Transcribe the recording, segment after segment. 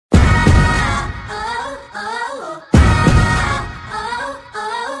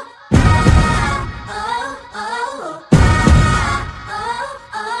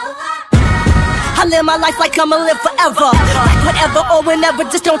live my life like I'ma live forever. Like whatever or whenever,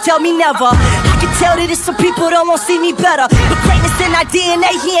 just don't tell me never. I can tell that it's some people that won't see me better, but greatness in our DNA,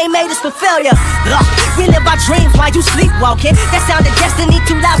 he ain't made us for failure. We live our dreams while you sleepwalking. That sound of destiny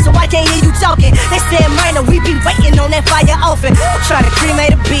too loud, so I can't hear you talking. They said minor, we be waiting on that fire often. I'm trying to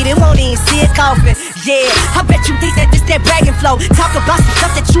cremate a beat, it won't even see it coffin. Yeah, I bet you think that this that braggin flow. Talk about some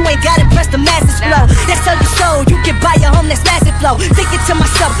stuff that you ain't got, impress the masses flow. That's how you soul, you can buy your home, that's massive flow. Thinking to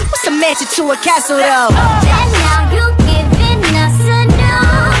myself, what's a mansion to a castle though? And now you giving us a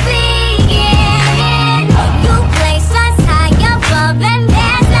new beginning. You place us high above and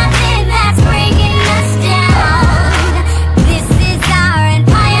there's nothing that's bringing us down. This is our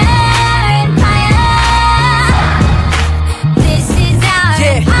empire, empire. This is our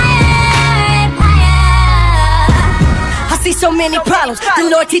empire, empire. I see so many problems, the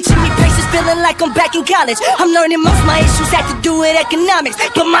Lord teaching me patience, feeling like I'm back in college. I'm learning most of my issues have to do with economics,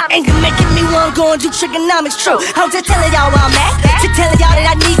 but my anger making me wanna go and do trigonomics. True, I'm just telling y'all where I'm at, just telling y'all that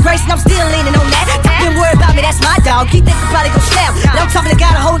I need grace and I'm still leaning on that. Don't worry about me, that's my dog, he think probably gon' snap, but I'm talking to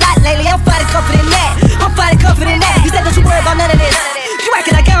God a whole lot lately. I'm finding comfort in that, I'm finding comfort in that. He said don't you worry about none of this. You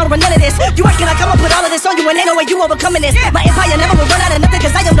acting like I don't run none of this. You acting like I'ma put all of this on you and ain't no way you overcoming this. My empire never will run out of nothing,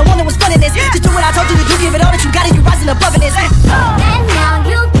 cause I am the one that was running this. Just do what I told you to do, give it all that you got and you rising above in this. And now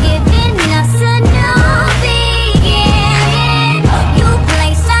you giving us a new beginning. You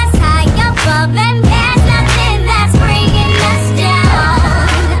place us high above and there's nothing that's bringing us down.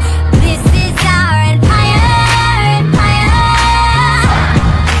 This is our empire, empire.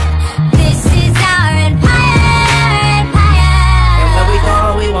 This is our empire, empire. And where we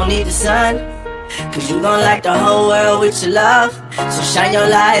going, we won't need the sun, cause you gon' light the whole world with your love. So shine your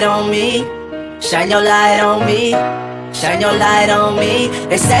light on me, shine your light on me, shine your light on me.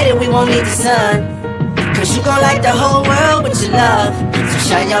 They say that we won't need the sun, cause you gon' light the whole world with your love. So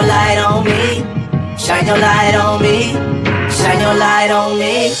shine your light on me, shine your light on me, shine your light on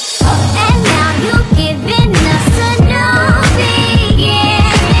me. And now you giving us a new